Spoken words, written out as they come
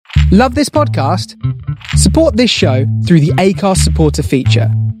Love this podcast? Support this show through the Acast supporter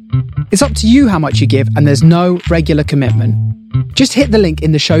feature. It's up to you how much you give, and there's no regular commitment. Just hit the link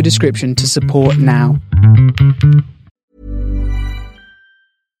in the show description to support now.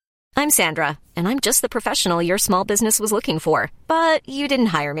 I'm Sandra, and I'm just the professional your small business was looking for. But you didn't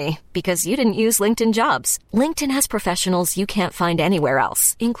hire me because you didn't use LinkedIn Jobs. LinkedIn has professionals you can't find anywhere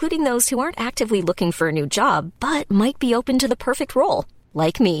else, including those who aren't actively looking for a new job, but might be open to the perfect role,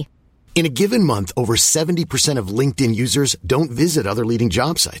 like me. In a given month, over 70% of LinkedIn users don't visit other leading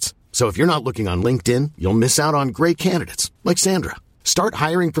job sites. So if you're not looking on LinkedIn, you'll miss out on great candidates like Sandra. Start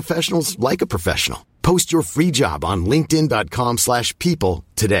hiring professionals like a professional. Post your free job on linkedin.com/people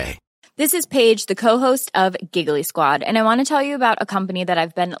today. This is Paige, the co-host of Giggly Squad, and I want to tell you about a company that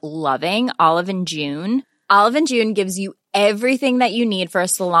I've been loving, Olive & June. Olive & June gives you everything that you need for a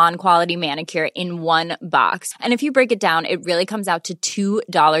salon-quality manicure in one box. And if you break it down, it really comes out to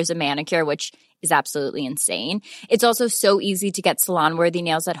 $2 a manicure, which is absolutely insane. It's also so easy to get salon-worthy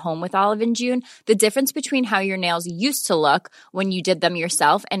nails at home with Olive & June. The difference between how your nails used to look when you did them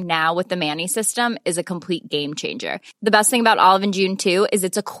yourself and now with the Mani system is a complete game changer. The best thing about Olive & June, too, is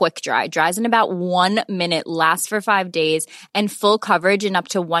it's a quick dry. Dries in about 1 minute, lasts for 5 days, and full coverage in up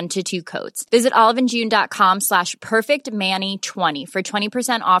to 1 to 2 coats. Visit oliveandjune.com/perfectmani20 for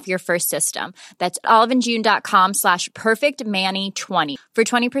 20% off your first system. That's oliveandjune.com/perfectmani20 for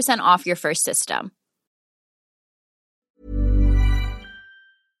 20% off your first system.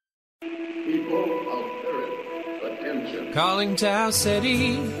 Calling Tau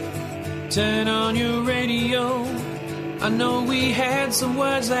City, turn on your radio. I know we had some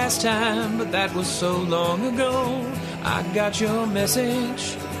words last time, but that was so long ago. I got your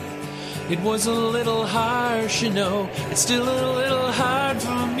message. It was a little harsh, you know. It's still a little hard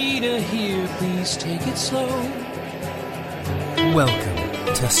for me to hear. Please take it slow. Welcome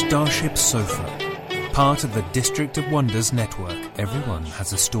to Starship Sofa, part of the District of Wonders network. Everyone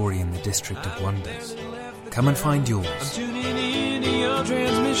has a story in the District of Wonders. Come and find yours. I'm tuning in to your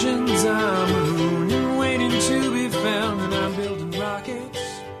transmissions. I'm marooned and waiting to be found, and I'm building rockets.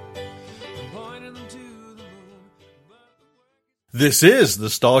 I'm pointing them to the moon. This is the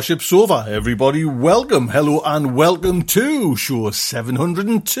Starship Sofa. Everybody, welcome, hello, and welcome to show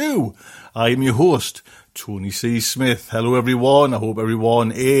 702. I am your host, Tony C. Smith. Hello, everyone. I hope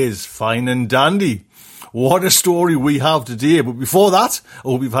everyone is fine and dandy. What a story we have today. But before that, I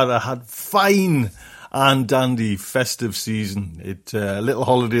hope you've had fine and dandy festive season. A little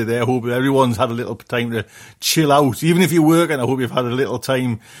holiday there. I hope everyone's had a little time to chill out. Even if you're working, I hope you've had a little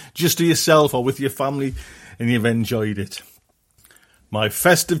time just to yourself or with your family and you've enjoyed it. My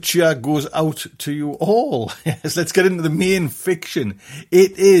festive cheer goes out to you all. Yes, let's get into the main fiction.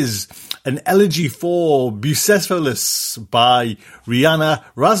 It is an elegy for Bucephalus by Rihanna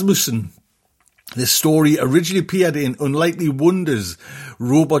Rasmussen. This story originally appeared in Unlikely Wonders,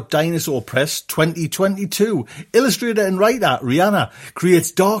 Robot Dinosaur Press 2022. Illustrator and writer Rihanna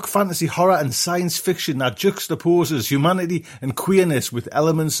creates dark fantasy, horror and science fiction that juxtaposes humanity and queerness with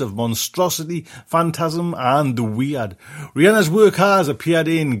elements of monstrosity, phantasm and the weird. Rihanna's work has appeared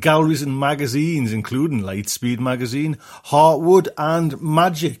in galleries and magazines, including Lightspeed Magazine, Heartwood and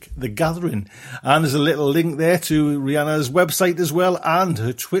Magic the Gathering. And there's a little link there to Rihanna's website as well and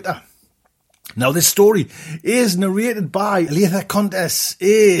her Twitter. Now, this story is narrated by Alethea Contes,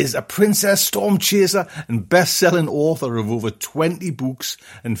 is a princess storm chaser and best-selling author of over 20 books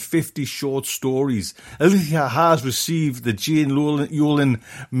and 50 short stories. Alethea has received the Jane Yolen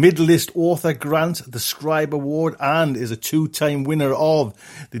Mid-List Author Grant, the Scribe Award, and is a 2-time winner of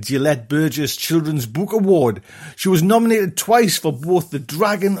the Gillette Burgess Children's Book Award. She was nominated twice for both the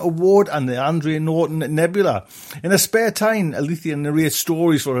Dragon Award and the Andrea Norton Nebula. In her spare time, Alethea narrates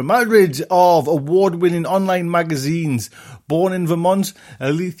stories for a myriad of award-winning online magazines. Born in Vermont,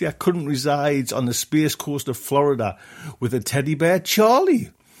 Alethea currently resides on the Space Coast of Florida with a teddy bear,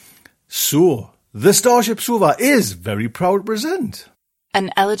 Charlie. So, the Starship Sofa is very proud to present An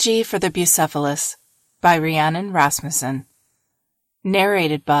Elegy for the Bucephalus by Rhiannon Rasmussen.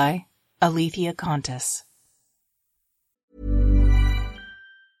 Narrated by Alethea Contes.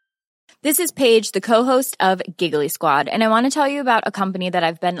 This is Paige, the co-host of Giggly Squad, and I want to tell you about a company that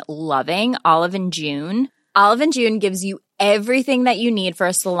I've been loving, Olive & June. Olive & June gives you everything that you need for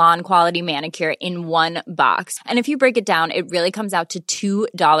a salon-quality manicure in one box. And if you break it down, it really comes out to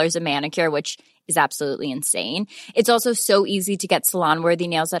 $2 a manicure, which is absolutely insane. It's also so easy to get salon-worthy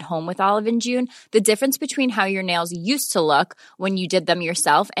nails at home with Olive & June. The difference between how your nails used to look when you did them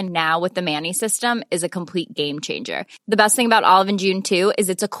yourself and now with the Mani system is a complete game changer. The best thing about Olive & June too is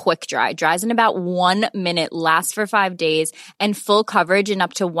it's a quick dry. Dries in about 1 minute, lasts for 5 days, and full coverage in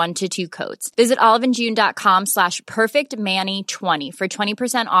up to 1 to 2 coats. Visit oliveandjune.com/perfectmani20 for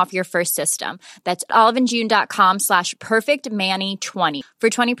 20% off your first system. That's oliveandjune.com/perfectmani20 for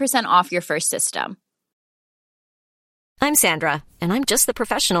 20% off your first system. I'm Sandra, and I'm just the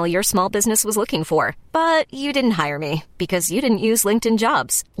professional your small business was looking for. But you didn't hire me because you didn't use LinkedIn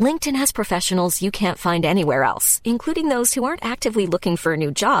Jobs. LinkedIn has professionals you can't find anywhere else, including those who aren't actively looking for a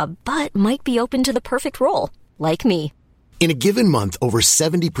new job, but might be open to the perfect role, like me. In a given month, over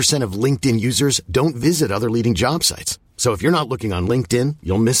 70% of LinkedIn users don't visit other leading job sites. So if you're not looking on LinkedIn,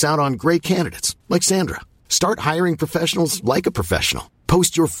 you'll miss out on great candidates like Sandra. Start hiring professionals like a professional.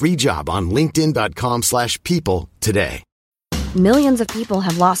 Post your free job on linkedin.com/people today. Millions of people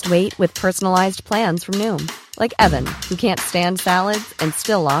have lost weight with personalized plans from Noom. Like Evan, who can't stand salads and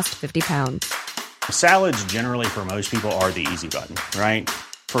still lost 50 pounds. Salads generally for most people are the easy button, right?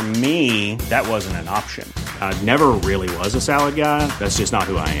 For me, that wasn't an option. I never really was a salad guy. That's just not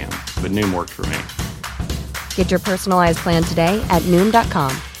who I am. But Noom worked for me. Get your personalized plan today at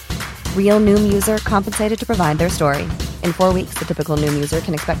Noom.com. Real Noom user compensated to provide their story. In 4 weeks, the typical Noom user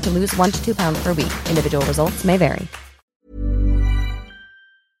can expect to lose 1 to 2 pounds per week. Individual results may vary.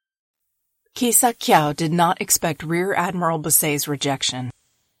 Kisa Kiao did not expect Rear Admiral Basay's rejection.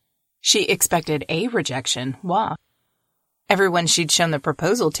 She expected a rejection, Hua. Everyone she'd shown the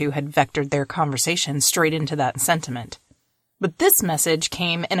proposal to had vectored their conversation straight into that sentiment. But this message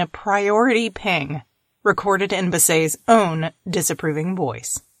came in a priority ping, recorded in Basay's own disapproving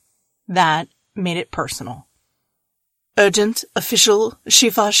voice. That made it personal. Urgent, official,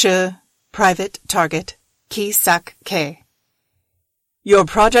 Shifa Shi, private target, Ki Sak Ke. Your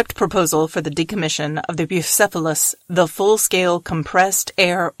project proposal for the decommission of the Bucephalus, the full-scale compressed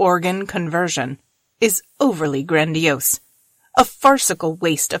air organ conversion, is overly grandiose, a farcical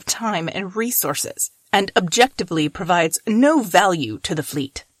waste of time and resources, and objectively provides no value to the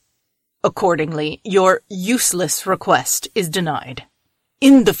fleet. Accordingly, your useless request is denied.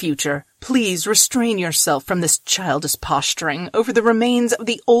 In the future, please restrain yourself from this childish posturing over the remains of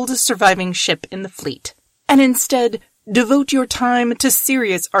the oldest surviving ship in the fleet, and instead devote your time to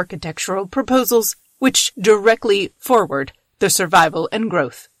serious architectural proposals which directly forward the survival and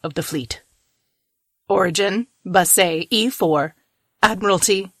growth of the fleet. Origin, Basay E4,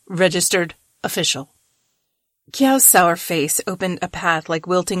 Admiralty, Registered, Official. Kiao's sour face opened a path like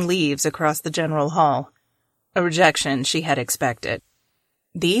wilting leaves across the general hall. A rejection she had expected.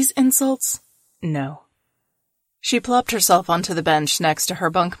 These insults? No. She plopped herself onto the bench next to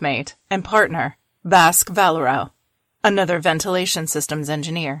her bunkmate and partner, Bask Valorau, another ventilation systems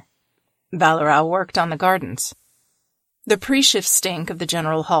engineer. Valorau worked on the gardens. The pre-shift stink of the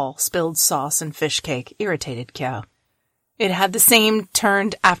general hall, spilled sauce and fish cake, irritated Kiao. It had the same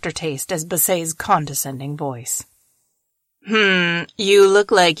turned aftertaste as Basay's condescending voice. You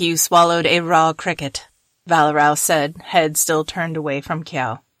look like you swallowed a raw cricket, Valorau said, head still turned away from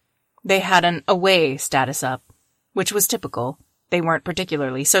Kiao. They had an away status up, which was typical. They weren't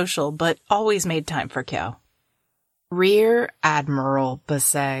particularly social, but always made time for Kiao. Rear Admiral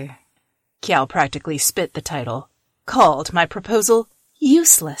Basay. Kiao practically spit the title. Called my proposal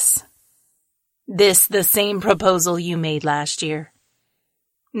useless. This the same proposal you made last year?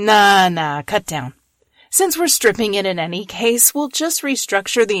 Nah, cut down. Since we're stripping it in any case, we'll just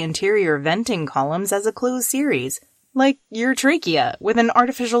restructure the interior venting columns as a closed series, like your trachea, with an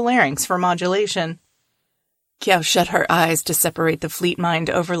artificial larynx for modulation. Kiao shut her eyes to separate the Fleet Mind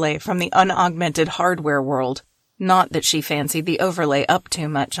overlay from the unaugmented hardware world. Not that she fancied the overlay up too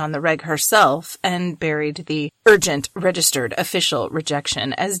much on the reg herself, and buried the urgent, registered, official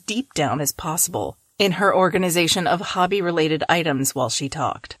rejection as deep down as possible in her organization of hobby-related items while she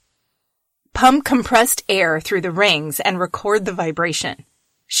talked. Pump compressed air through the rings and record the vibration.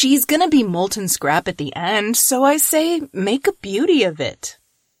 She's gonna be molten scrap at the end, so I say make a beauty of it.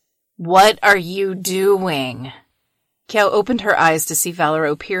 What are you doing? Kiao opened her eyes to see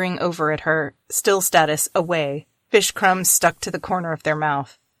Valorau peering over at her, still status away, fish crumbs stuck to the corner of their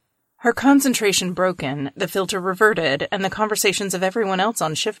mouth. Her concentration broken, the filter reverted, and the conversations of everyone else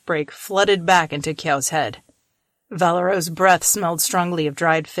on shift break flooded back into Kiao's head. Valorau's breath smelled strongly of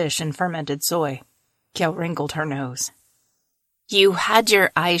dried fish and fermented soy. Kiao wrinkled her nose. You had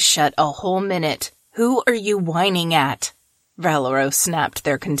your eyes shut a whole minute. Who are you whining at? Valorau snapped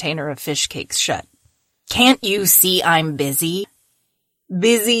their container of fish cakes shut. Can't you see I'm busy?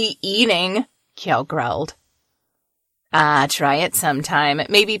 Busy eating, Kiao growled. Try it sometime.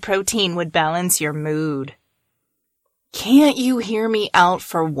 Maybe protein would balance your mood. Can't you hear me out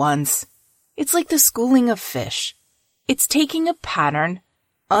for once? It's like the schooling of fish. It's taking a pattern,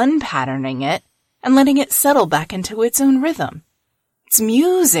 unpatterning it, and letting it settle back into its own rhythm. It's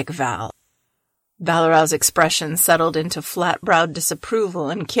music, Val. Valerao's expression settled into flat-browed disapproval,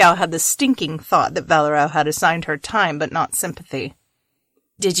 and Kiao had the stinking thought that Valerao had assigned her time but not sympathy.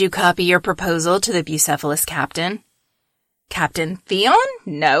 Did you copy your proposal to the Bucephalus captain? Captain Theon?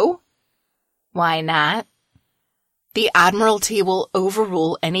 No. Why not? The Admiralty will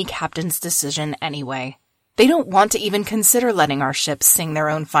overrule any captain's decision anyway. They don't want to even consider letting our ships sing their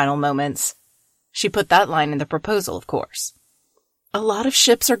own final moments. She put that line in the proposal, of course. A lot of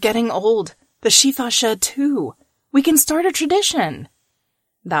ships are getting old. The Shifasha, too. We can start a tradition.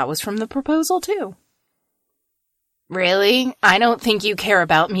 That was from the proposal, too. Really? I don't think you care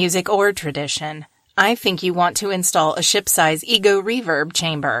about music or tradition. I think you want to install a ship-size ego reverb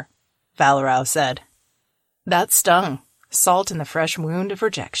chamber, Valerao said. That stung. Salt in the fresh wound of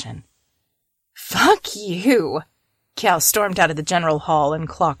rejection. Fuck you! Kiao stormed out of the general hall and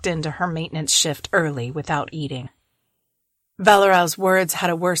clocked into her maintenance shift early without eating. Valerao's words had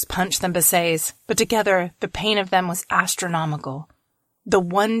a worse punch than Basay's, but together the pain of them was astronomical. The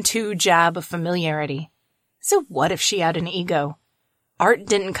 1-2 jab of familiarity. So what if she had an ego? Art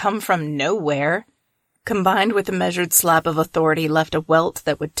didn't come from nowhere. Combined with the measured slap of authority left a welt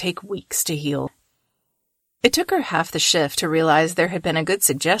that would take weeks to heal. It took her half the shift to realize there had been a good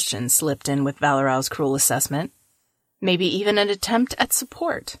suggestion slipped in with Valerao's cruel assessment. Maybe even an attempt at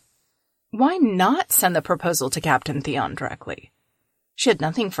support. Why not send the proposal to Captain Theon directly? She had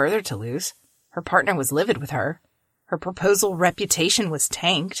nothing further to lose. Her partner was livid with her. Her proposal reputation was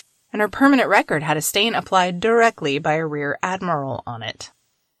tanked, and her permanent record had a stain applied directly by a rear admiral on it.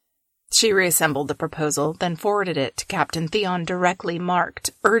 She reassembled the proposal, then forwarded it to Captain Theon directly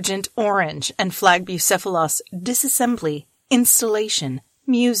marked Urgent Orange and flagged Bucephalus Disassembly, Installation,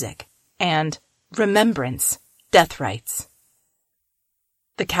 Music, and Remembrance, Death Rites.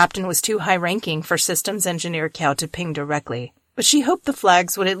 The captain was too high-ranking for systems engineer Kiao to ping directly, but she hoped the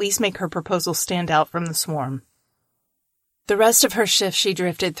flags would at least make her proposal stand out from the swarm. The rest of her shift she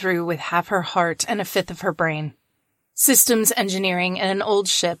drifted through with half her heart and a fifth of her brain. Systems engineering in an old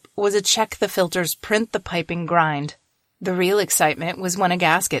ship was a check the filters, print the piping, grind. The real excitement was when a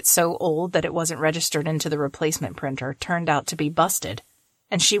gasket so old that it wasn't registered into the replacement printer turned out to be busted,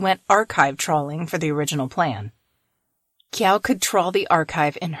 and she went archive trawling for the original plan. Kiao could trawl the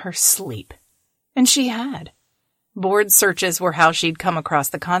archive in her sleep. And she had. Board searches were how she'd come across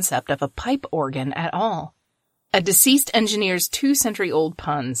the concept of a pipe organ at all. A deceased engineer's 2-century-old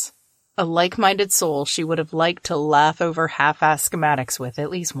puns. A like-minded soul she would have liked to laugh over half-assed schematics with at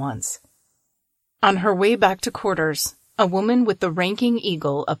least once. On her way back to quarters, a woman with the ranking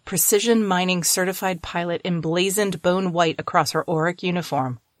eagle of precision mining certified pilot emblazoned bone white across her auric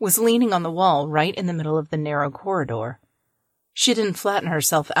uniform was leaning on the wall right in the middle of the narrow corridor. She didn't flatten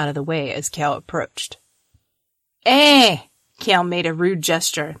herself out of the way as Kiao approached. Kiao made a rude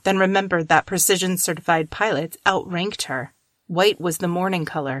gesture, then remembered that precision-certified pilots outranked her. White was the mourning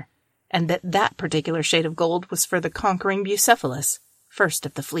color, and that particular shade of gold was for the conquering Bucephalus, first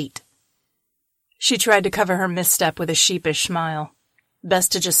of the fleet. She tried to cover her misstep with a sheepish smile.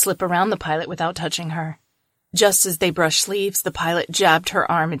 Best to just slip around the pilot without touching her. Just as they brushed sleeves, the pilot jabbed her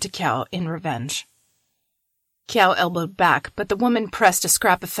arm into Kiao in revenge. Kiao elbowed back, but the woman pressed a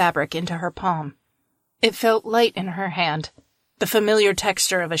scrap of fabric into her palm. It felt light in her hand, the familiar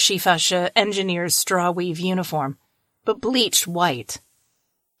texture of a Shifasha engineer's straw-weave uniform, but bleached white.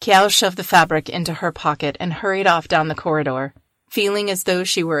 Kiao shoved the fabric into her pocket and hurried off down the corridor, feeling as though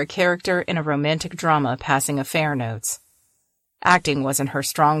she were a character in a romantic drama passing a fair notes. Acting wasn't her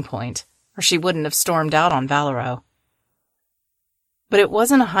strong point, or she wouldn't have stormed out on Valerao. But it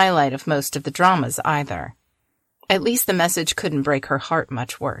wasn't a highlight of most of the dramas either. At least the message couldn't break her heart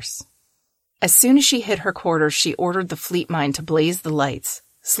much worse. As soon as she hit her quarters, she ordered the fleet mine to blaze the lights,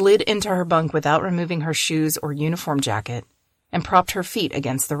 slid into her bunk without removing her shoes or uniform jacket, and propped her feet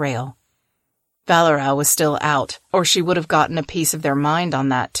against the rail. Valerao was still out, or she would have gotten a piece of their mind on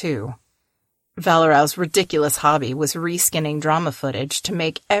that too. Valerao's ridiculous hobby was reskinning drama footage to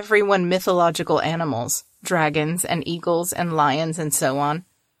make everyone mythological animals, dragons and eagles and lions and so on,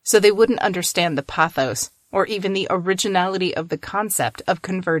 so they wouldn't understand the pathos or even the originality of the concept of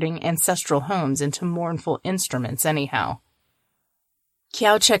converting ancestral homes into mournful instruments anyhow.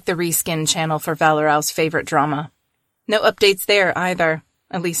 Kiao checked the reskin channel for Valerao's favorite drama. No updates there either,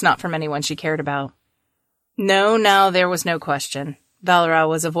 at least not from anyone she cared about. No, now there was no question. Valerao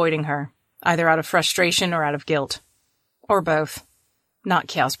was avoiding her. either out of frustration or out of guilt. Or both. Not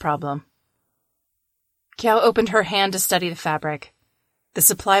Kiao's problem. Kiao opened her hand to study the fabric. The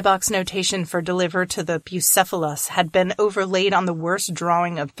supply box notation for deliver to the Bucephalus had been overlaid on the worst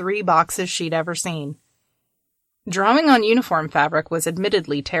drawing of 3 boxes she'd ever seen. Drawing on uniform fabric was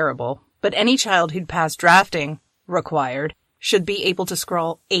admittedly terrible, but any child who'd passed drafting, required, should be able to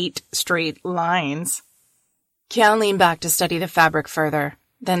scrawl 8 straight lines. Kiao leaned back to study the fabric further,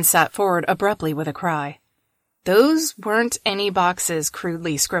 then sat forward abruptly with a cry. Those weren't any boxes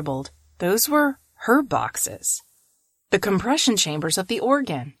crudely scribbled. Those were her boxes. The compression chambers of the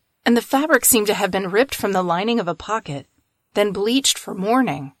organ. And the fabric seemed to have been ripped from the lining of a pocket, then bleached for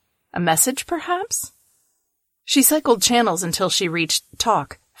mourning. A message, perhaps? She cycled channels until she reached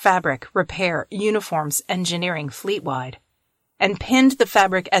talk, fabric, repair, uniforms, engineering fleet-wide, and pinned the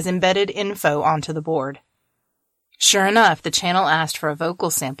fabric as embedded info onto the board. Sure enough, the channel asked for a vocal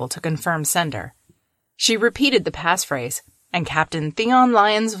sample to confirm sender. She repeated the passphrase, and Captain Theon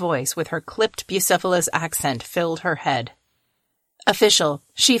Lyon's voice with her clipped Bucephalus accent filled her head. Official,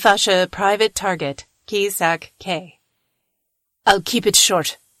 Shifasha Private Target, Kizak K. I'll keep it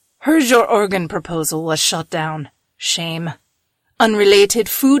short. Heard your organ proposal was shot down. Shame. Unrelated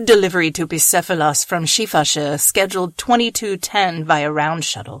food delivery to Bucephalus from Shifasha scheduled 2210 via round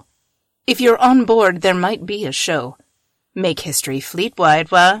shuttle. If you're on board, there might be a show. Make history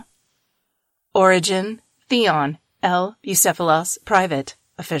fleet-wide, wha? Origin, Theon, L. Bucephalus, Private,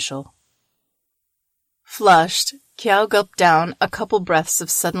 Official. Flushed, Kiao gulped down a couple breaths of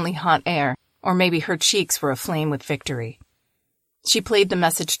suddenly hot air, or maybe her cheeks were aflame with victory. She played the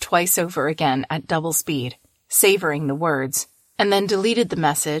message twice over again at double speed, savoring the words, and then deleted the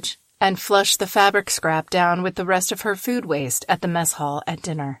message and flushed the fabric scrap down with the rest of her food waste at the mess hall at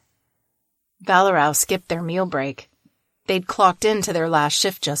dinner. Valorau skipped their meal break. They'd clocked into their last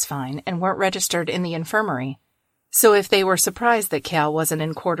shift just fine and weren't registered in the infirmary. So if they were surprised that Kiao wasn't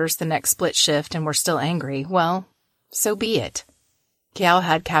in quarters the next split shift and were still angry, well, so be it. Kiao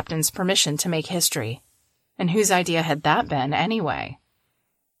had Captain's permission to make history. And whose idea had that been, anyway?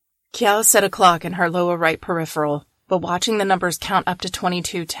 Kiao set a clock in her lower right peripheral, but watching the numbers count up to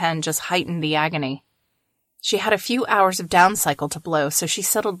 2210 just heightened the agony. She had a few hours of down cycle to blow, so she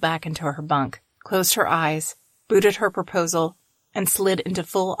settled back into her bunk, closed her eyes, booted her proposal, and slid into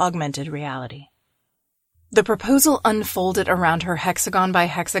full augmented reality. The proposal unfolded around her hexagon by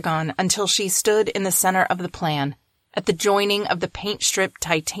hexagon until she stood in the center of the plan, at the joining of the paint-stripped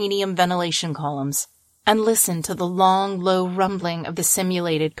titanium ventilation columns, and listened to the long, low rumbling of the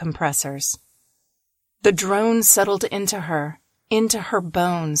simulated compressors. The drone settled into her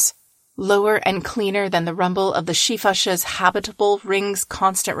bones, lower and cleaner than the rumble of the Shifasha's habitable ring's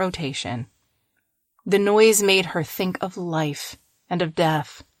constant rotation. The noise made her think of life and of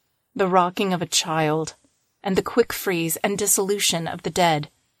death, the rocking of a child, and the quick freeze and dissolution of the dead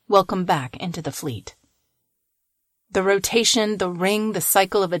welcome back into the fleet. The rotation, the ring, the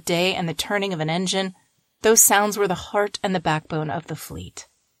cycle of a day, and the turning of an engine, those sounds were the heart and the backbone of the fleet.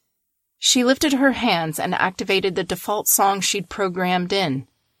 She lifted her hands and activated the default song she'd programmed in,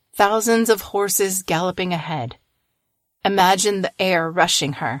 thousands of horses galloping ahead. Imagine the air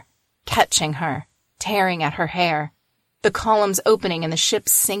rushing her, catching her, tearing at her hair, the columns opening and the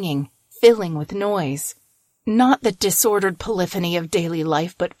ships singing, filling with noise. Not the disordered polyphony of daily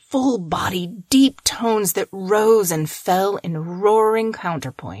life, but full-bodied, deep tones that rose and fell in roaring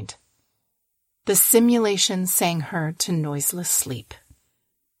counterpoint. The simulation sang her to noiseless sleep.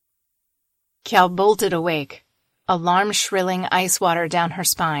 Kiao bolted awake, alarm shrilling ice water down her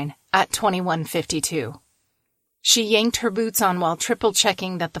spine at 21:52. She yanked her boots on while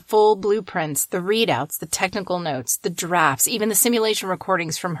triple-checking that the full blueprints, the readouts, the technical notes, the drafts, even the simulation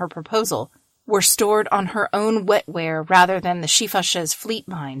recordings from her proposal were stored on her own wetware rather than the Shifasha's fleet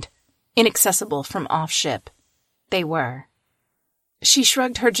mind, inaccessible from off-ship. They were. She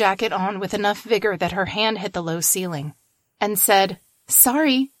shrugged her jacket on with enough vigor that her hand hit the low ceiling, and said,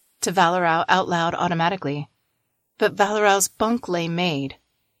 "Sorry," to Valorau out loud automatically. But Valorau's bunk lay made.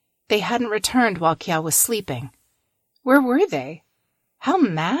 They hadn't returned while Kiao was sleeping. Where were they? How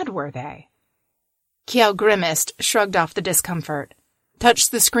mad were they? Kiao grimaced, shrugged off the discomfort,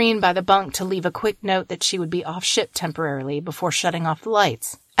 touched the screen by the bunk to leave a quick note that she would be off-ship temporarily before shutting off the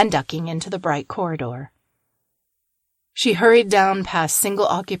lights and ducking into the bright corridor. She hurried down past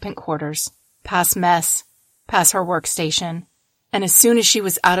single-occupant quarters, past mess, past her workstation, and as soon as she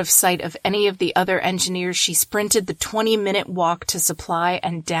was out of sight of any of the other engineers, she sprinted the 20-minute walk to supply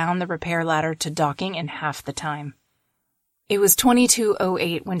and down the repair ladder to docking in half the time. It was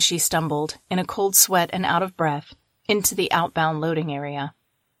 22:08 when she stumbled, in a cold sweat and out of breath, into the outbound loading area.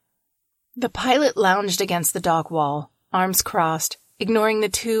 The pilot lounged against the dock wall, arms crossed, ignoring the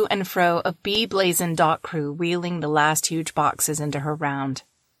to and fro of bee-blazoned dock crew wheeling the last huge boxes into her round.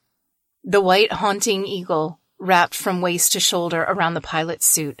 The white haunting eagle, wrapped from waist to shoulder around the pilot's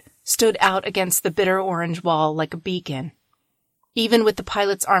suit, stood out against the bitter orange wall like a beacon. Even with the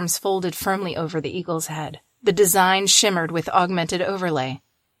pilot's arms folded firmly over the eagle's head, the design shimmered with augmented overlay,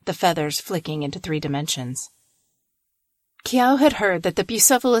 the feathers flicking into 3 dimensions. Kiao had heard that the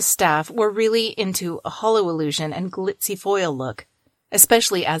Bucephalus staff were really into a hollow illusion and glitzy foil look,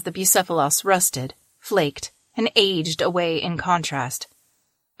 especially as the Bucephalus rusted, flaked, and aged away in contrast.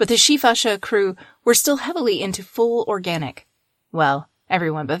 But the Shifasha crew were still heavily into full organic. Well,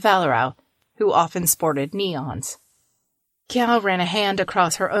 everyone but Valorau, who often sported neons. Kiao ran a hand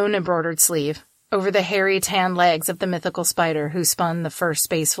across her own embroidered sleeve, over the hairy tan legs of the mythical spider who spun the first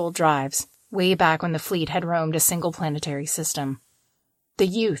spaceful drives, way back when the fleet had roamed a single planetary system. The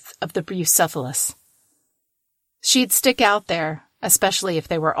youth of the Bucephalus. She'd stick out there, especially if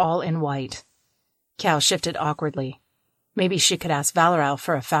they were all in white. Kiao shifted awkwardly. Maybe she could ask Valorau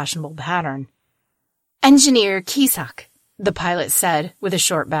for a fashionable pattern. "Engineer Kisak," the pilot said with a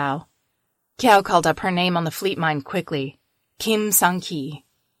short bow. Kiao called up her name on the fleet mind quickly. Kim Sang-ki.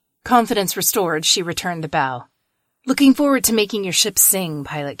 Confidence restored, she returned the bow. "Looking forward to making your ship sing,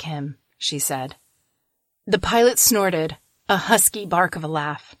 Pilot Kim," she said. The pilot snorted, a husky bark of a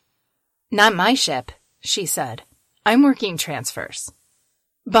laugh. "Not my ship," she said. "I'm working transfers."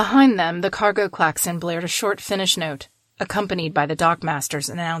 Behind them, the cargo klaxon blared a short Finnish note, accompanied by the dockmaster's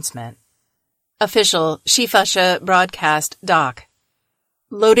announcement. Official Shifasha broadcast dock.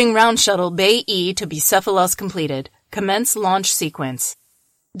 Loading round shuttle Bay E to Bucephalus completed. Commence launch sequence.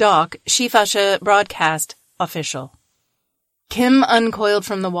 Dock Shifasha broadcast official. Kim uncoiled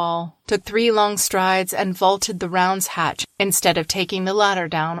from the wall, took 3 long strides, and vaulted the round's hatch instead of taking the ladder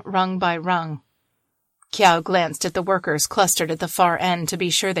down rung by rung. Kiao glanced at the workers clustered at the far end to be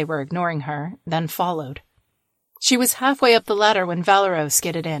sure they were ignoring her, then followed. She was halfway up the ladder when Valorau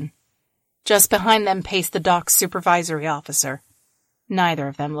skidded in. Just behind them paced the dock's supervisory officer. Neither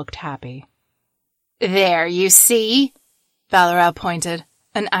of them looked happy. "There, you see?" Valorau pointed,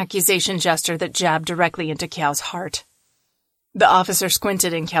 an accusation gesture that jabbed directly into Kiao's heart. The officer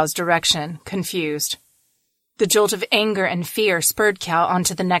squinted in Kiao's direction, confused. The jolt of anger and fear spurred Kiao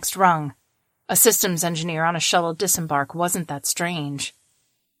onto the next rung. A systems engineer on a shuttle disembark wasn't that strange.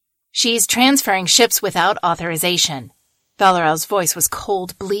 "She's transferring ships without authorization." Valorau's voice was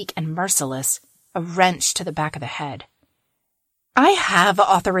cold, bleak, and merciless, a wrench to the back of the head. "I have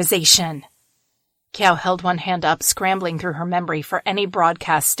authorization." Kiao held one hand up, scrambling through her memory for any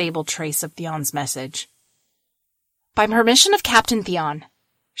broadcast stable trace of Theon's message. "By permission of Captain Theon."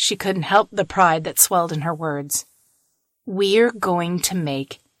 She couldn't help the pride that swelled in her words. "We're going to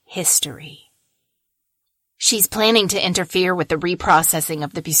make history." "She's planning to interfere with the reprocessing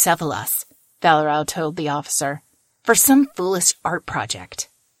of the Bucephalus," Valorau told the officer, "for some foolish art project."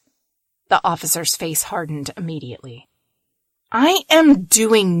 The officer's face hardened immediately. "I am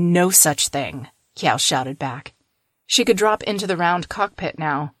doing no such thing," Kiao shouted back. She could drop into the round cockpit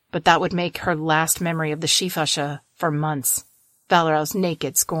now, but that would make her last memory of the Shifasha for months. Valorau's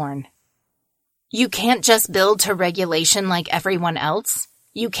naked scorn. "You can't just build to regulation like everyone else?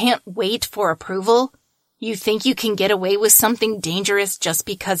 You can't wait for approval? You think you can get away with something dangerous just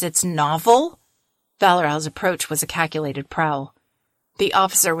because it's novel?" Valorau's approach was a calculated prowl. The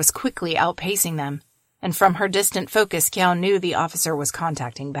officer was quickly outpacing them, and from her distant focus, Kiao knew the officer was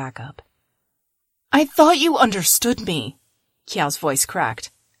contacting backup. "I thought you understood me," Kiao's voice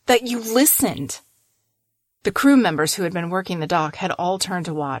cracked. "That you listened." The crew members who had been working the dock had all turned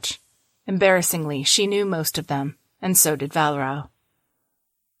to watch. Embarrassingly, she knew most of them, and so did Valorau.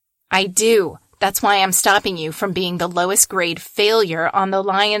 "I do. That's why I'm stopping you from being the lowest grade failure on the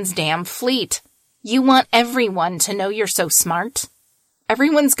Lion's damn fleet. You want everyone to know you're so smart?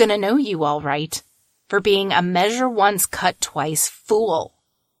 Everyone's gonna know you all right. For being a measure once, cut twice fool."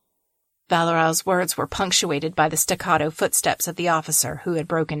 Valorau's words were punctuated by the staccato footsteps of the officer who had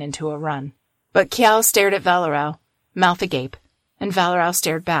broken into a run. But Kiao stared at Valorau, mouth agape, and Valorau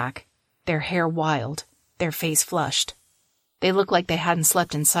stared back, their hair wild, their face flushed. They looked like they hadn't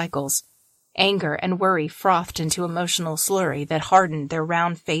slept in cycles. Anger and worry frothed into emotional slurry that hardened their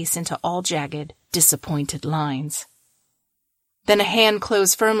round face into all jagged, disappointed lines. Then a hand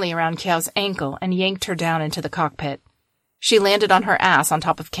closed firmly around Kiao's ankle and yanked her down into the cockpit. She landed on her ass on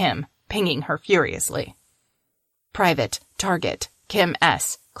top of Kim, pinging her furiously. "Private, target, Kim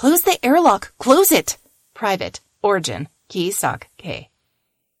S. Close the airlock, close it! Private, origin, Ki-sak K."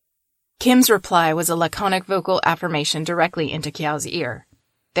 Kim's reply was a laconic vocal affirmation directly into Kiao's ear.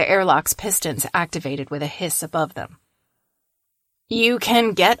 The airlock's pistons activated with a hiss above them. "You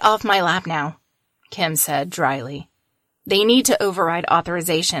can get off my lap now," Kim said dryly. "They need to override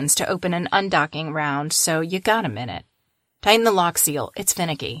authorizations to open an undocking round, so you got a minute. Tighten the lock seal. It's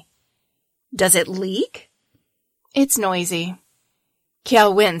finicky." "Does it leak?" "It's noisy."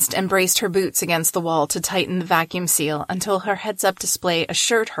 Kiao winced and braced her boots against the wall to tighten the vacuum seal until her heads-up display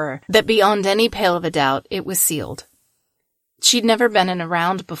assured her that beyond any pale of a doubt it was sealed. She'd never been in a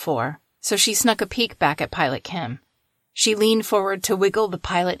round before, so she snuck a peek back at Pilot Kim. She leaned forward to wiggle the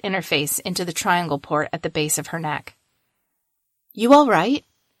pilot interface into the triangle port at the base of her neck. "You all right?"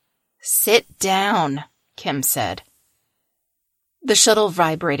 "Sit down," Kim said. The shuttle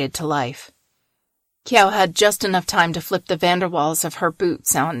vibrated to life. Kiao had just enough time to flip the van der Waals of her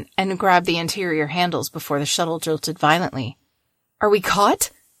boots on and grab the interior handles before the shuttle jolted violently. "Are we caught?"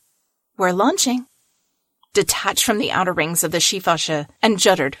 "We're launching." Detached from the outer rings of the Schiefasche and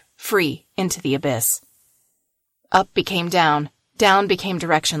juddered, free, into the abyss. Up became down. Down became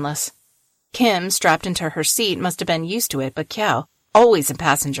directionless. Kim, strapped into her seat, must have been used to it, but Kiao, always a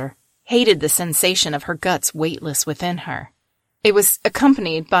passenger, hated the sensation of her guts weightless within her. It was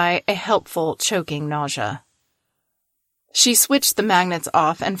accompanied by a helpful, choking nausea. She switched the magnets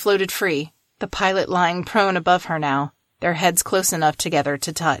off and floated free, the pilot lying prone above her now, their heads close enough together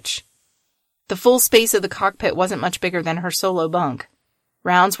to touch. The full space of the cockpit wasn't much bigger than her solo bunk.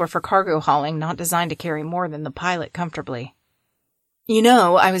 Rounds were for cargo hauling, not designed to carry more than the pilot comfortably. "You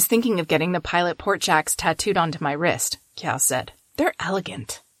know, I was thinking of getting the pilot port jacks tattooed onto my wrist," Kiao said. "They're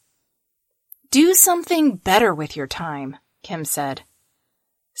elegant." "Do something better with your time," Kim said.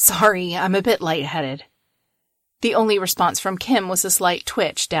 "Sorry, I'm a bit lightheaded." The only response from Kim was a slight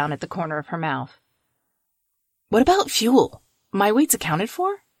twitch down at the corner of her mouth. "What about fuel? My weight's accounted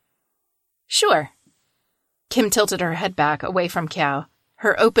for?" "Sure." Kim tilted her head back away from Kiao,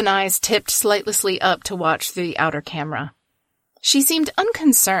 her open eyes tipped slightlessly up to watch through the outer camera. She seemed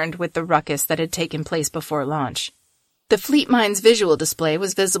unconcerned with the ruckus that had taken place before launch. The Fleet Mine's visual display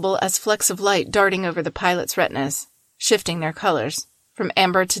was visible as flecks of light darting over the pilot's retinas, shifting their colors, from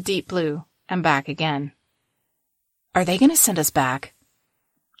amber to deep blue, and back again. "Are they going to send us back?"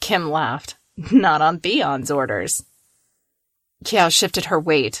 Kim laughed. "Not on Theon's orders." Kiao shifted her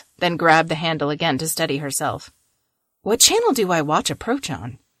weight, then grabbed the handle again to steady herself. "What channel do I watch Approach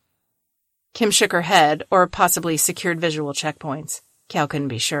on?" Kim shook her head, or possibly secured visual checkpoints. Kiao couldn't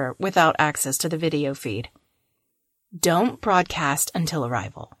be sure, without access to the video feed. "Don't broadcast until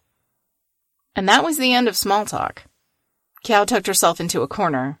arrival." And that was the end of small talk. Kiao tucked herself into a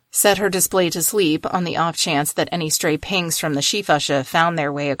corner, set her display to sleep on the off chance that any stray pings from the Schiefasche found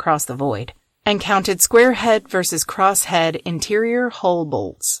their way across the void, and counted square head versus cross head interior hull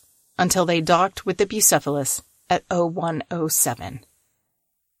bolts until they docked with the Bucephalus at 0107.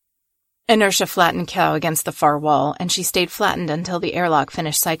 Inertia flattened Kiao against the far wall, and she stayed flattened until the airlock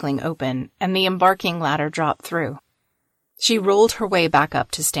finished cycling open and the embarking ladder dropped through. She rolled her way back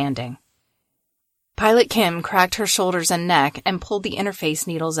up to standing. Pilot Kim cracked her shoulders and neck and pulled the interface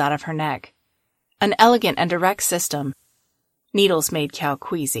needles out of her neck. An elegant and direct system. Needles made Kiao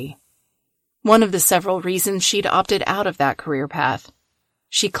queasy. One of the several reasons she'd opted out of that career path.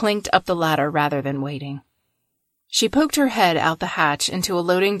 She clinked up the ladder rather than waiting. She poked her head out the hatch into a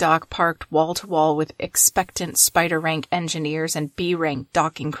loading dock parked wall-to-wall with expectant Spider-rank engineers and B-rank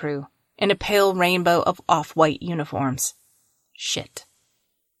docking crew in a pale rainbow of off-white uniforms. Shit.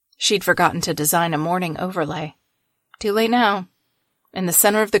 She'd forgotten to design a morning overlay. Too late now. In the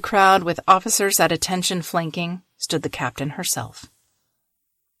center of the crowd, with officers at attention flanking, stood the captain herself.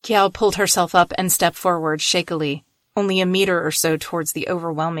 Kiao pulled herself up and stepped forward shakily, only a meter or so towards the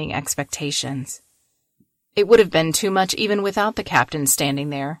overwhelming expectations. It would have been too much even without the captain standing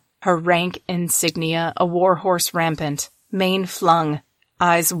there, her rank insignia a warhorse rampant, mane flung,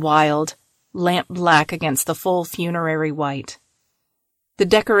 eyes wild, lamp black against the full funerary white. The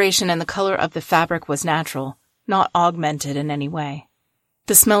decoration and the color of the fabric was natural, not augmented in any way.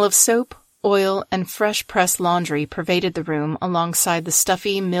 The smell of soap, oil, and fresh-pressed laundry pervaded the room alongside the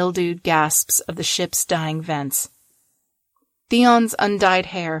stuffy, mildewed gasps of the ship's dying vents. Theon's undyed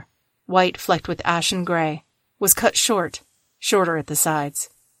hair, white flecked with ashen gray, was cut short, shorter at the sides.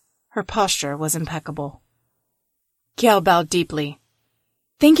 Her posture was impeccable. Kiao bowed deeply.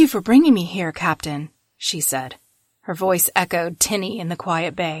 "Thank you for bringing me here, Captain," she said. Her voice echoed tinny in the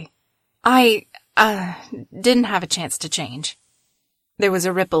quiet bay. I didn't have a chance to change." There was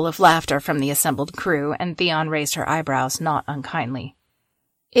a ripple of laughter from the assembled crew, and Theon raised her eyebrows not unkindly.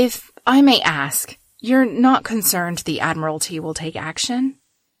 "If I may ask, you're not concerned the Admiralty will take action?"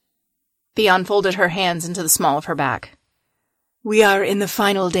 Theon folded her hands into the small of her back. "We are in the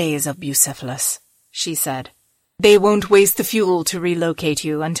final days of Bucephalus," she said. "They won't waste the fuel to relocate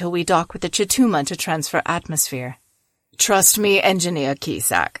you until we dock with the Chituma to transfer atmosphere. Trust me, Engineer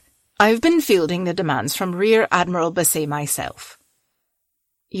Kisak. I've been fielding the demands from Rear Admiral Basay myself."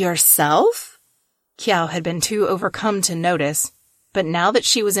 "Yourself?" Kiao had been too overcome to notice, but now that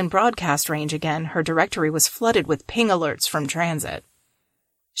she was in broadcast range again, her directory was flooded with ping alerts from transit.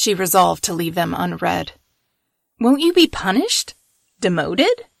 She resolved to leave them unread. "Won't you be punished?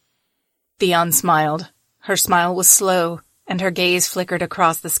 Demoted?" Theon smiled. Her smile was slow, and her gaze flickered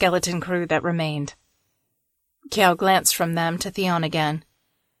across the skeleton crew that remained. Kiao glanced from them to Theon again.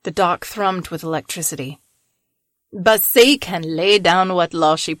 The dock thrummed with electricity. "Basay can lay down what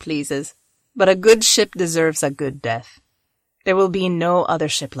law she pleases, but a good ship deserves a good death. There will be no other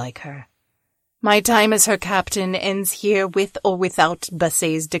ship like her. My time as her captain ends here with or without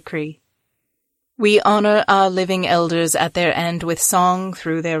Basay's decree. We honor our living elders at their end with song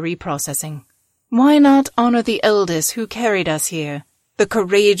through their reprocessing. Why not honor the elders who carried us here, the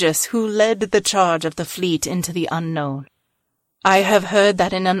courageous who led the charge of the fleet into the unknown? I have heard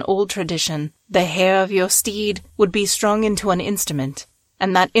that in an old tradition, the hair of your steed would be strung into an instrument,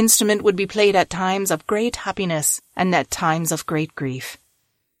 and that instrument would be played at times of great happiness and at times of great grief.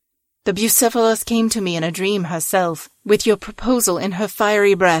 The Bucephalus came to me in a dream herself, with your proposal in her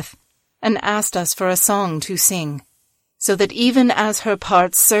fiery breath, and asked us for a song to sing, so that even as her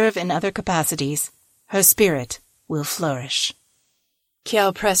parts serve in other capacities, her spirit will flourish."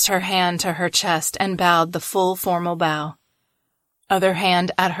 Kiao pressed her hand to her chest and bowed the full formal bow. Other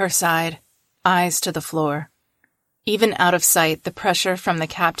hand at her side, eyes to the floor. Even out of sight, the pressure from the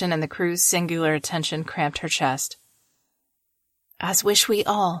captain and the crew's singular attention cramped her chest. "As wish we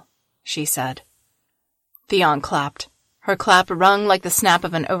all," she said. Theon clapped. Her clap rung like the snap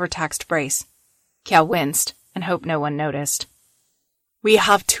of an overtaxed brace. Kiao winced and hoped no one noticed. "We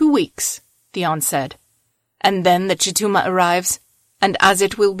have 2 weeks," Theon said, "and then the Chituma arrives, and as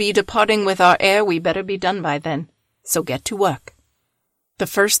it will be departing with our heir, we better be done by then. So get to work." The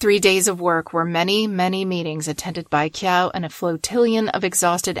first 3 days of work were many, many meetings attended by Kiao and a flotillion of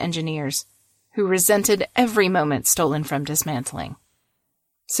exhausted engineers, who resented every moment stolen from dismantling.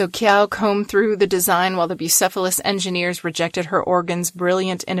 So Kiao combed through the design while the Bucephalus engineers rejected her organ's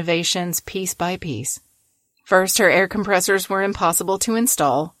brilliant innovations piece by piece. First, her air compressors were impossible to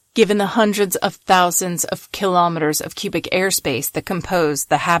install, given the hundreds of thousands of kilometers of cubic airspace that composed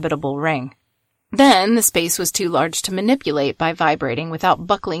the habitable ring. Then, the space was too large to manipulate by vibrating without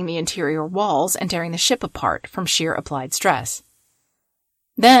buckling the interior walls and tearing the ship apart from sheer applied stress.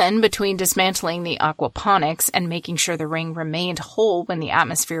 Then, between dismantling the aquaponics and making sure the ring remained whole when the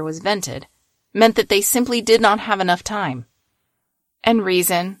atmosphere was vented, meant that they simply did not have enough time. And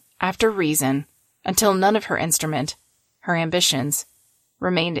reason after reason, until none of her instrument, her ambitions,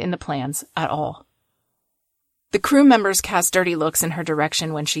 remained in the plans at all. The crew members cast dirty looks in her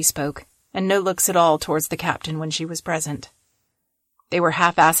direction when she spoke, and no looks at all towards the captain when she was present. They were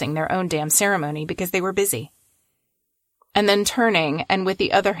half-assing their own damn ceremony because they were busy. And then turning, and with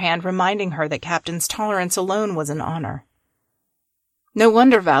the other hand reminding her that Captain's tolerance alone was an honor. No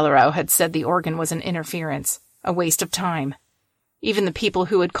wonder Valorau had said the organ was an interference, a waste of time. Even the people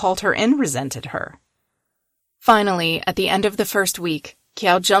who had called her in resented her. Finally, at the end of the first week,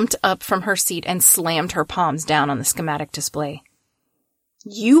 Kiao jumped up from her seat and slammed her palms down on the schematic display.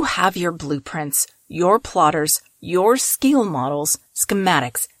 "You have your blueprints, your plotters, your scale models,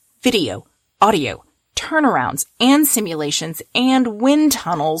 schematics, video, audio, turnarounds, and simulations, and wind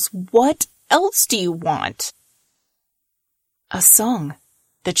tunnels. What else do you want?" "A song,"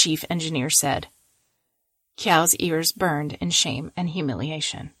 the chief engineer said. Kiao's ears burned in shame and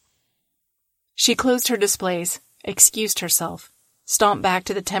humiliation. She closed her displays, excused herself, stomped back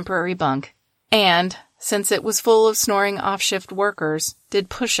to the temporary bunk, and, since it was full of snoring off-shift workers, did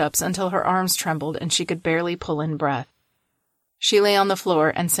push-ups until her arms trembled and she could barely pull in breath. She lay on the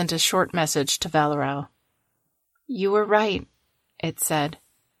floor and sent a short message to Valorau. "You were right," it said.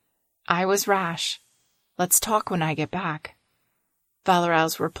 "I was rash. Let's talk when I get back."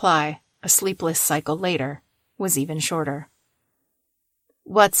 Valorau's reply, a sleepless cycle later, was even shorter.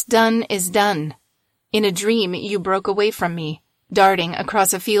 "What's done is done. In a dream you broke away from me, darting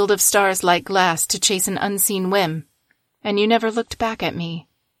across a field of stars like glass to chase an unseen whim, and you never looked back at me.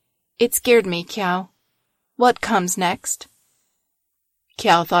 It scared me, Kiao. What comes next?"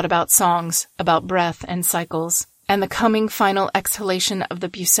 Kiao thought about songs, about breath and cycles, and the coming final exhalation of the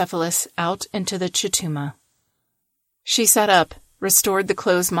Bucephalus out into the Chituma. She sat up, restored the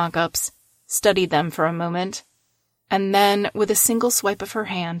clothes mock-ups, studied them for a moment, and then, with a single swipe of her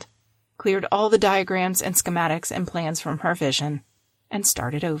hand, cleared all the diagrams and schematics and plans from her vision, and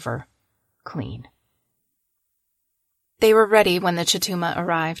started over, clean. They were ready when the Chituma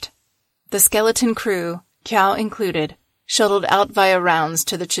arrived. The skeleton crew, Kiao included, shuttled out via rounds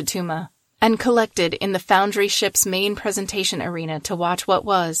to the Chituma and collected in the Foundry ship's main presentation arena to watch what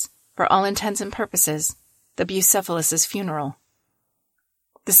was, for all intents and purposes, the Bucephalus' funeral.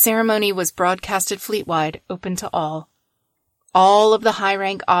 The ceremony was broadcasted fleet-wide, open to all. All of the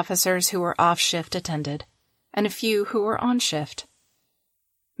high-rank officers who were off shift attended, and a few who were on shift.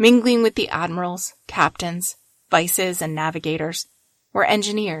 Mingling with the admirals, captains, vices, and navigators were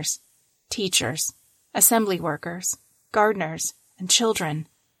engineers, teachers, assembly workers, gardeners, and children,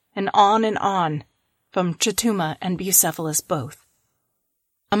 and on, from Chituma and Bucephalus both.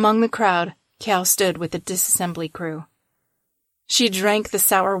 Among the crowd, Kiao stood with the disassembly crew. She drank the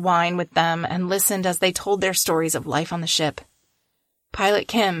sour wine with them and listened as they told their stories of life on the ship. Pilot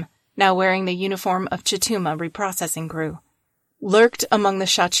Kim, now wearing the uniform of Chituma reprocessing crew, lurked among the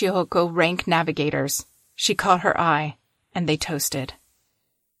Shachihoko rank navigators. She caught her eye, and they toasted.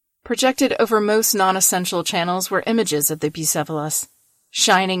 Projected over most non-essential channels were images of the Bucephalus,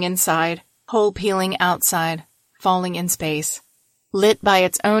 shining inside, hole-peeling outside, falling in space, lit by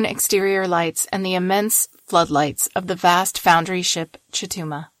its own exterior lights and the immense floodlights of the vast Foundry ship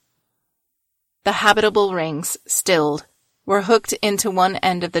Chituma. The habitable rings, stilled, were hooked into one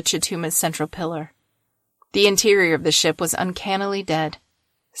end of the Chituma's central pillar. The interior of the ship was uncannily dead,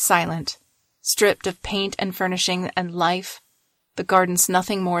 silent, stripped of paint and furnishing and life, the gardens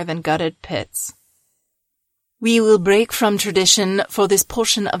nothing more than gutted pits. "We will break from tradition for this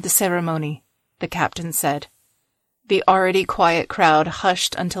portion of the ceremony," the captain said. The already quiet crowd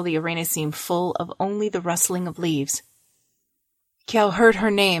hushed until the arena seemed full of only the rustling of leaves. Kiao heard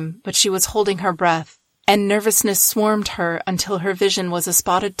her name, but she was holding her breath, and nervousness swarmed her until her vision was a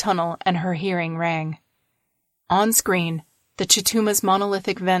spotted tunnel and her hearing rang. On screen, the Chituma's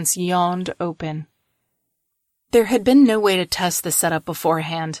monolithic vents yawned open. There had been no way to test the setup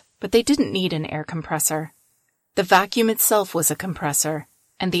beforehand, but they didn't need an air compressor. The vacuum itself was a compressor,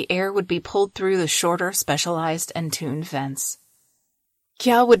 and the air would be pulled through the shorter, specialized, and tuned vents.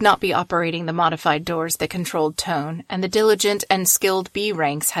 Kiao would not be operating the modified doors that controlled tone, and the diligent and skilled B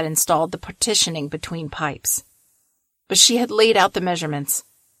ranks had installed the partitioning between pipes. But she had laid out the measurements,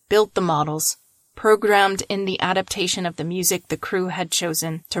 built the models, programmed in the adaptation of the music the crew had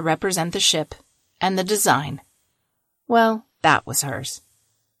chosen to represent the ship, and the design. Well, that was hers.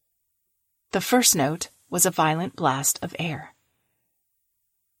 The first note was a violent blast of air.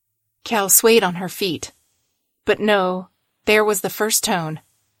 Kiao swayed on her feet. But no, there was the first tone,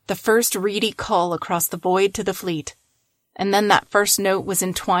 the first reedy call across the void to the fleet, and then that first note was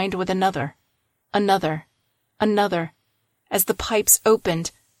entwined with another, as the pipes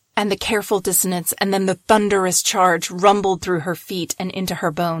opened, and the careful dissonance and then the thunderous charge rumbled through her feet and into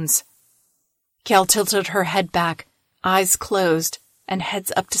her bones. Kiao tilted her head back, eyes closed, and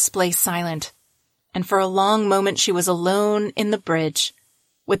heads up display silent, and for a long moment she was alone in the bridge,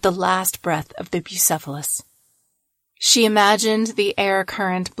 with the last breath of the Bucephalus. She imagined the air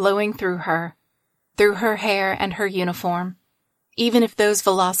current blowing through her hair and her uniform, even if those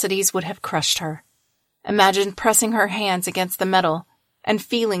velocities would have crushed her. Imagined pressing her hands against the metal and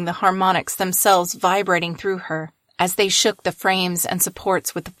feeling the harmonics themselves vibrating through her as they shook the frames and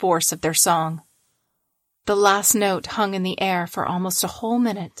supports with the force of their song. The last note hung in the air for almost a whole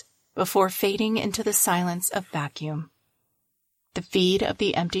minute before fading into the silence of vacuum. The feed of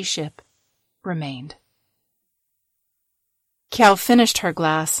the empty ship remained. Kiao finished her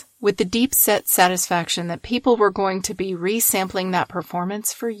glass with the deep-set satisfaction that people were going to be resampling that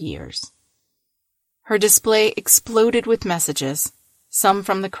performance for years. Her display exploded with messages, some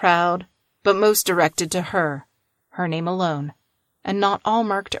from the crowd, but most directed to her name alone, and not all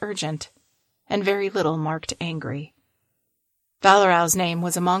marked urgent, and very little marked angry. Valerao's name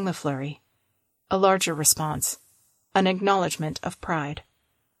was among the flurry, a larger response, an acknowledgement of pride.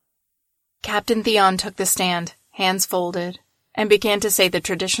 Captain Theon took the stand, hands folded, and began to say the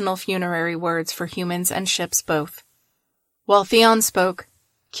traditional funerary words for humans and ships both. While Theon spoke,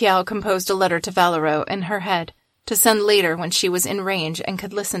 Kiao composed a letter to Valerao in her head to send later when she was in range and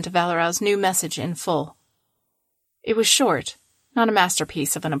could listen to Valerao's new message in full. It was short, not a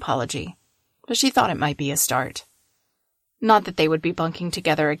masterpiece of an apology, but she thought it might be a start. Not that they would be bunking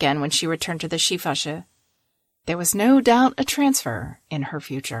together again when she returned to the Shifashe. There was no doubt a transfer in her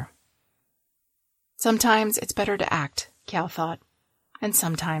future. Sometimes it's better to act, Kiao thought, and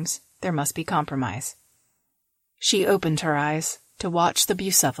sometimes there must be compromise. She opened her eyes to watch the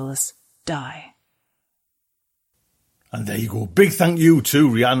Bucephalus die. And there you go. Big thank you to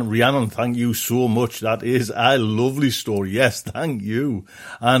Rhiannon, thank you so much. That is a lovely story. Yes, thank you.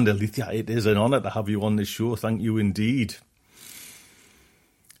 And Alethea, it is an honour to have you on this show. Thank you indeed.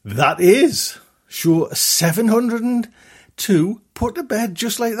 That is show 702 put to bed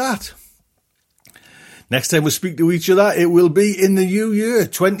just like that. Next time we speak to each other, it will be in the new year,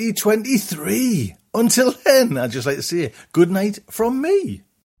 2023. Until then, I'd just like to say good night from me.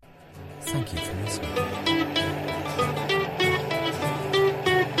 Thank you for listening.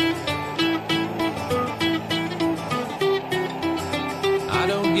 I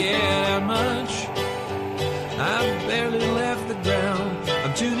don't get out much. I've barely left the ground.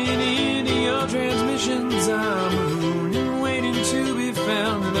 I'm tuning into your transmissions. I'm marooned and waiting to be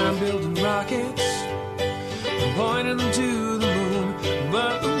found. And I'm building rockets and pointing them to the moon.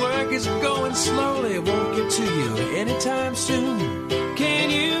 But the work is going slowly. It won't get to you anytime soon. Can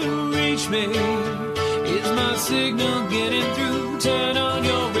you reach me? Is my signal getting through? Turn on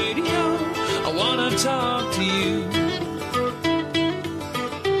your radio. I wanna talk to you.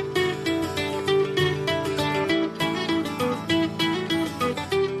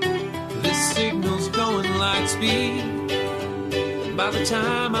 Speed. By the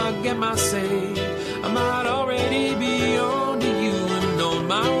time I get my say, I might already be on to you and on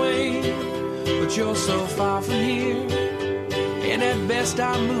my way. But you're so far from here, and at best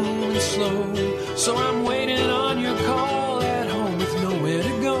I'm moving slow. So I'm waiting on your call at home with nowhere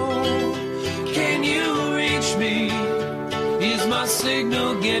to go. Can you reach me? Is my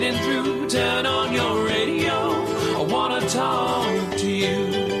signal getting through? Turn on your radio. I wanna talk to you.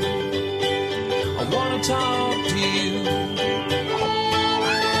 I wanna talk to you.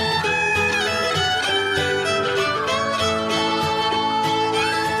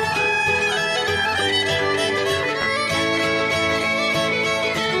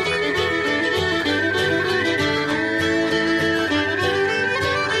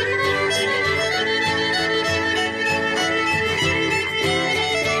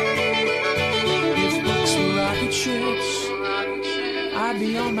 If books were rocket ships, I'd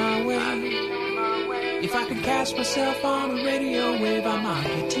be on my way. If I could cast myself on a radio wave, I might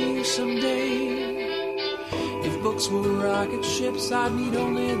get to you someday. If books were rocket ships, I'd need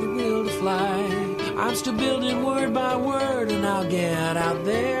only the will to fly. I'm still building word by word, and I'll get out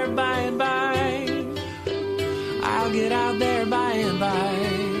there by and by. I'll get out there by and by.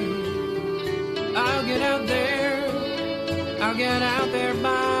 I'll get out there. I'll get out there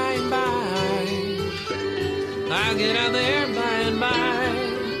by and by. I'll get out there by and by.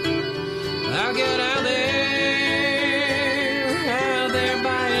 I'll get out there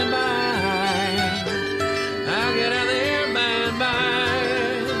by and by. I'll get out there by and by.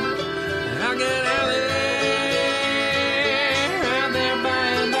 I'll get out there by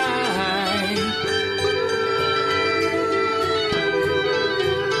and by.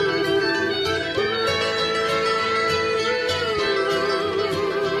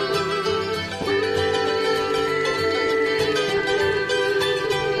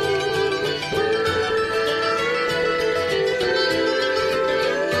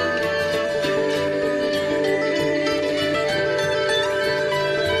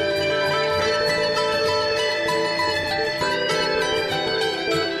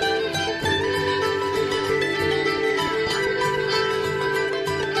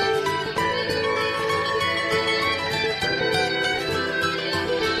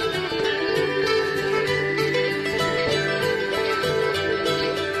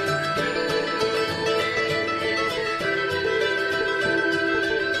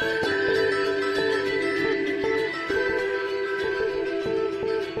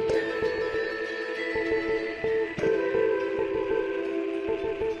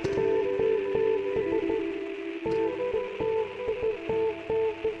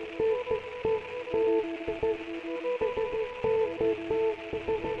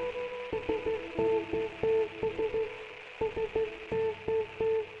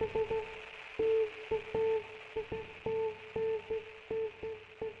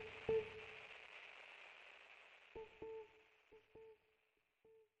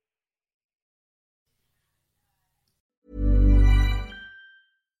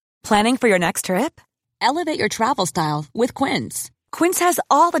 Planning for your next trip? Elevate your travel style with Quince. Quince has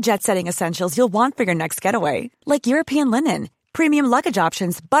all the jet-setting essentials you'll want for your next getaway, like European linen, premium luggage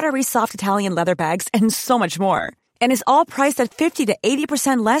options, buttery soft Italian leather bags, and so much more. And is all priced at 50 to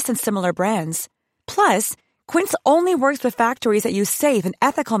 80% less than similar brands. Plus, Quince only works with factories that use safe and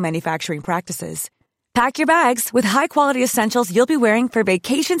ethical manufacturing practices. Pack your bags with high-quality essentials you'll be wearing for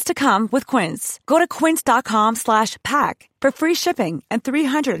vacations to come with Quince. Go to quince.com/pack for free shipping and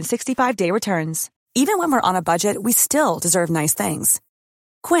 365-day returns. Even when we're on a budget, we still deserve nice things.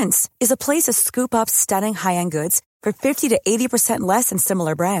 Quince is a place to scoop up stunning high-end goods for 50 to 80% less than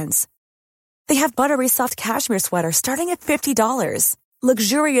similar brands. They have buttery soft cashmere sweaters starting at $50,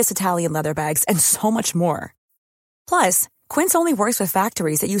 luxurious Italian leather bags, and so much more. Plus, Quince only works with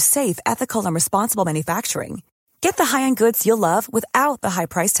factories that use safe, ethical, and responsible manufacturing. Get the high-end goods you'll love without the high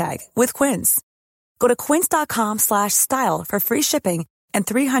price tag with Quince. Go to quince.com/style for free shipping and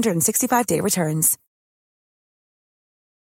 365-day returns.